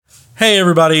Hey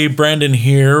everybody, Brandon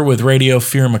here with Radio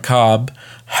Fear Macabre.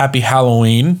 Happy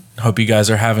Halloween. Hope you guys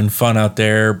are having fun out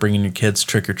there, bringing your kids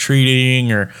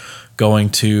trick-or-treating or going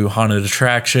to haunted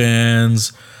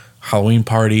attractions, Halloween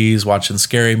parties, watching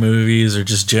scary movies, or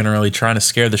just generally trying to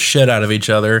scare the shit out of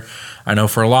each other. I know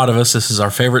for a lot of us, this is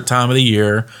our favorite time of the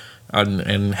year,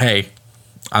 and hey,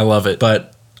 I love it. But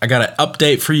I got an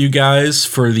update for you guys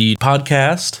for the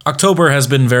podcast. October has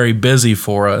been very busy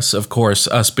for us. Of course,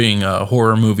 us being a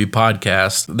horror movie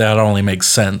podcast, that only makes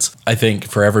sense. I think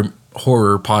for every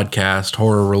horror podcast,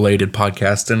 horror-related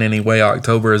podcast in any way,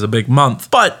 October is a big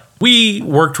month. But we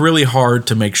worked really hard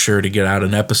to make sure to get out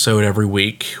an episode every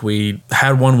week. We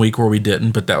had 1 week where we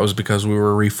didn't, but that was because we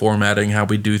were reformatting how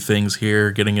we do things here,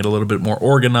 getting it a little bit more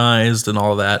organized and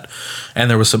all that.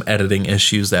 And there was some editing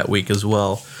issues that week as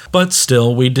well. But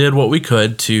still, we did what we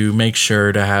could to make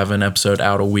sure to have an episode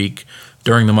out a week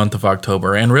during the month of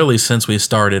October, and really since we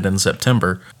started in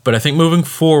September. But I think moving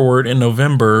forward in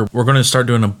November, we're going to start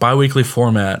doing a bi-weekly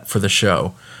format for the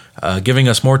show, giving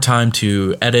us more time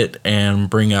to edit and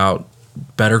bring out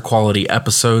better quality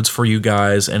episodes for you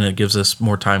guys, and it gives us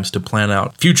more times to plan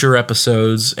out future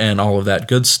episodes and all of that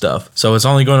good stuff. So it's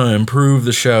only going to improve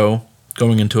the show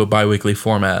going into a bi-weekly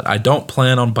format. I don't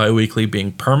plan on bi-weekly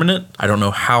being permanent. I don't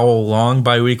know how long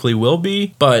bi-weekly will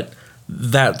be, but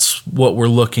that's what we're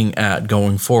looking at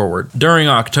going forward. During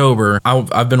October,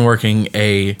 I've been working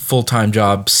a full-time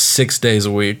job 6 days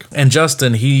a week. And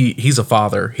Justin, he's a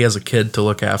father. He has a kid to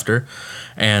look after.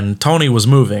 And Tony was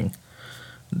moving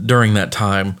during that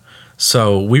time.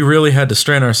 So we really had to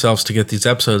strain ourselves to get these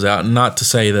episodes out. Not to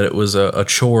say that it was a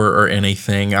chore or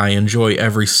anything. I enjoy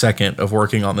every second of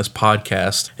working on this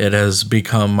podcast. It has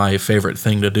become my favorite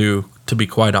thing to do, to be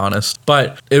quite honest.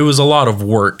 But it was a lot of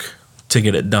work to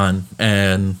get it done,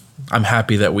 and I'm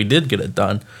happy that we did get it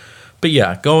done. But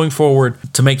yeah, going forward,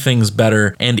 to make things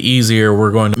better and easier,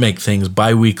 we're going to make things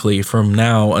bi-weekly from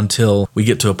now until we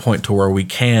get to a point to where we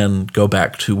can go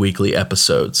back to weekly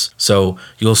episodes. So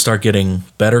you'll start getting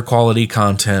better quality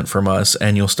content from us,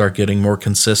 and you'll start getting more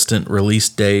consistent release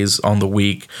days on the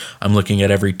week. I'm looking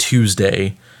at every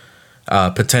Tuesday,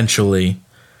 potentially,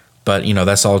 but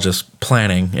that's all just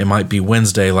planning. It might be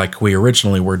Wednesday like we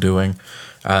originally were doing.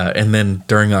 And then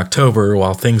during October,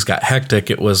 while things got hectic,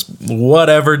 it was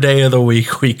whatever day of the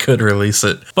week we could release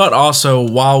it. But also,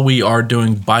 while we are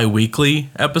doing bi-weekly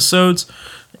episodes,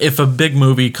 if a big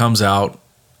movie comes out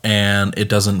and it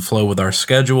doesn't flow with our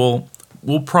schedule,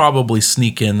 we'll probably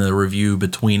sneak in the review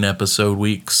between episode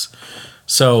weeks.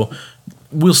 So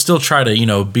we'll still try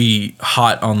to, be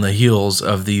hot on the heels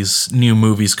of these new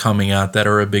movies coming out that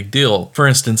are a big deal. For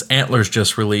instance, Antlers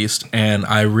just released, and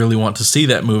I really want to see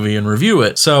that movie and review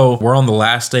it. So we're on the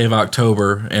last day of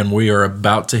October, and we are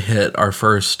about to hit our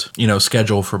first,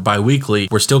 schedule for bi-weekly.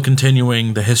 We're still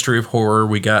continuing the history of horror.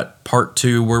 We got part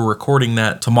 2. We're recording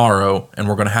that tomorrow, and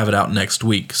we're going to have it out next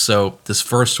week. So this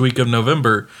first week of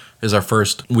November is our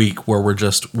first week where we're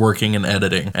just working and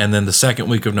editing. And then the second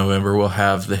week of November, we'll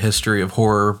have the History of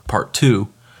Horror Part 2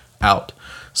 out.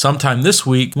 Sometime this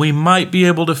week, we might be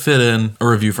able to fit in a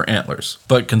review for Antlers.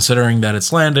 But considering that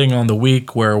it's landing on the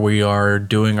week where we are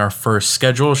doing our first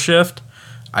schedule shift,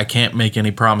 I can't make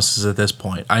any promises at this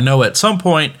point. I know at some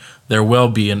point there will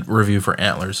be a review for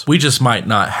Antlers. We just might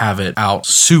not have it out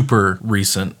super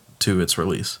recent to its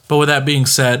release. But with that being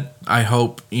said, I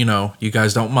hope, you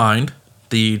guys don't mind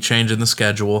the change in the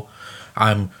schedule.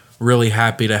 I'm really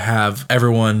happy to have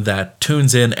everyone that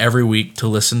tunes in every week to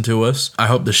listen to us. I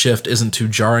hope the shift isn't too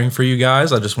jarring for you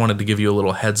guys. I just wanted to give you a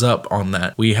little heads up on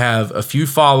that. We have a few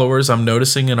followers. I'm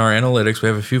noticing in our analytics, we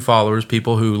have a few followers,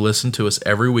 people who listen to us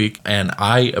every week, and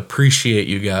I appreciate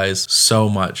you guys so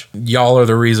much. Y'all are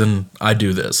the reason I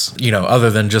do this,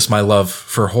 other than just my love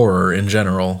for horror in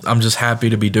general. I'm just happy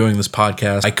to be doing this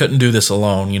podcast. I couldn't do this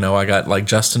alone. I got like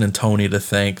Justin and Tony to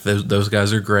thank. Those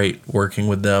guys are great, working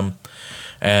with them.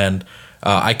 And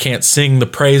I can't sing the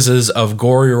praises of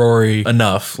Gory Rory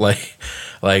enough, like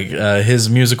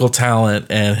his musical talent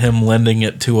and him lending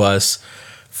it to us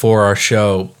for our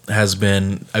show has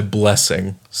been a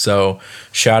blessing. So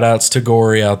shout outs to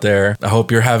Gory out there. I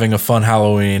hope you're having a fun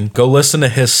Halloween. Go listen to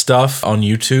his stuff on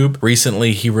YouTube.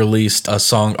 Recently, he released a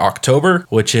song October,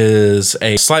 which is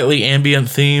a slightly ambient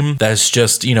theme that's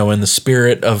just, in the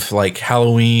spirit of like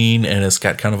Halloween, and it's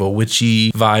got kind of a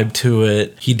witchy vibe to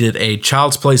it. He did a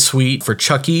Child's Play suite for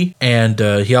Chucky, and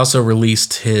he also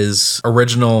released his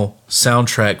original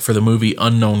soundtrack for the movie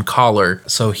Unknown Caller.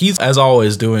 So he's, as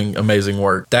always, doing amazing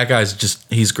work. That guy's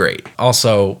he's great.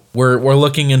 Also, we're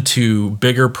looking into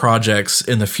bigger projects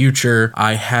in the future.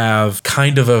 I have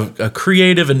kind of a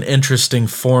creative and interesting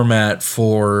format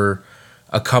for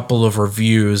a couple of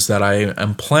reviews that I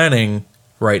am planning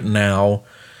right now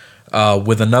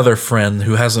with another friend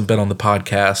who hasn't been on the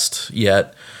podcast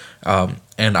yet.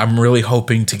 And I'm really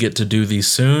hoping to get to do these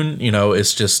soon.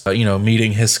 It's just,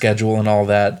 meeting his schedule and all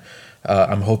that.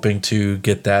 I'm hoping to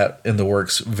get that in the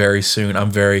works very soon. I'm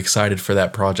very excited for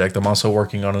that project. I'm also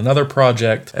working on another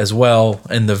project as well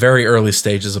in the very early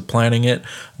stages of planning it.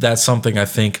 That's something I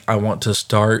think I want to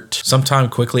start sometime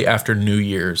quickly after New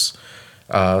Year's.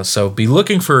 So be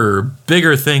looking for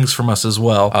bigger things from us as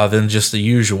well than just the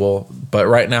usual. But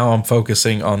right now I'm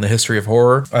focusing on the history of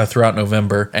horror throughout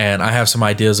November. And I have some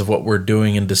ideas of what we're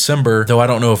doing in December, though I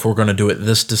don't know if we're going to do it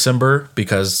this December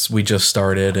because we just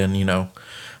started and,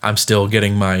 I'm still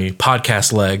getting my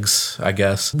podcast legs, I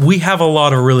guess. We have a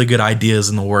lot of really good ideas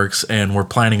in the works and we're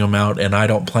planning them out, and I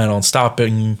don't plan on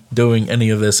stopping doing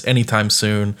any of this anytime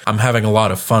soon. I'm having a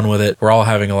lot of fun with it. We're all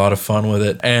having a lot of fun with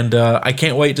it. And I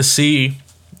can't wait to see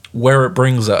where it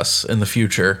brings us in the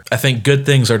future. I think good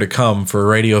things are to come for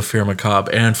Radio Fear Macabre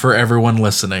and for everyone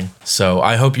listening. So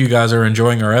I hope you guys are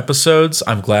enjoying our episodes.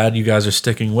 I'm glad you guys are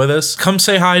sticking with us. Come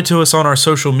say hi to us on our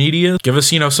social media. Give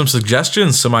us, some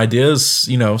suggestions, some ideas,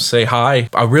 say hi.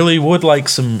 I really would like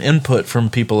some input from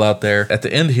people out there. At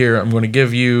the end here, I'm going to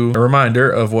give you a reminder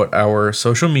of what our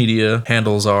social media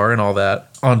handles are and all that.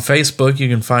 On Facebook, you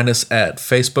can find us at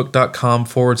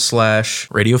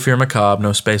facebook.com/Radio Fear Macabre.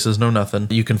 No spaces, no nothing.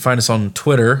 You can find us on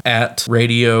Twitter at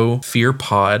Radio Fear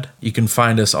Pod. You can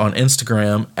find us on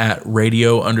Instagram at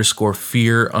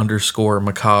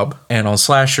Radio_Fear_Macabre. And on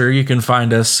Slasher, you can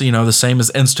find us, the same as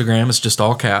Instagram. It's just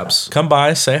all caps. Come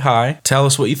by, say hi. Tell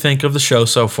us what you think of the show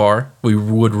so far. We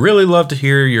would really love to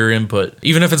hear your input.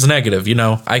 Even if it's negative,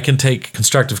 I can take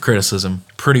constructive criticism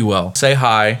pretty well. Say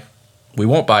hi. We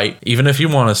won't bite, even if you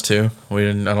want us to. I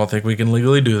don't think we can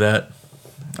legally do that.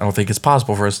 I don't think it's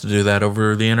possible for us to do that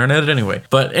over the internet anyway.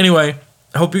 But anyway,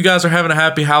 I hope you guys are having a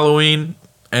happy Halloween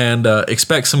and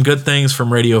expect some good things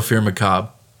from Radio Fear Macabre.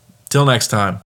 Till next time.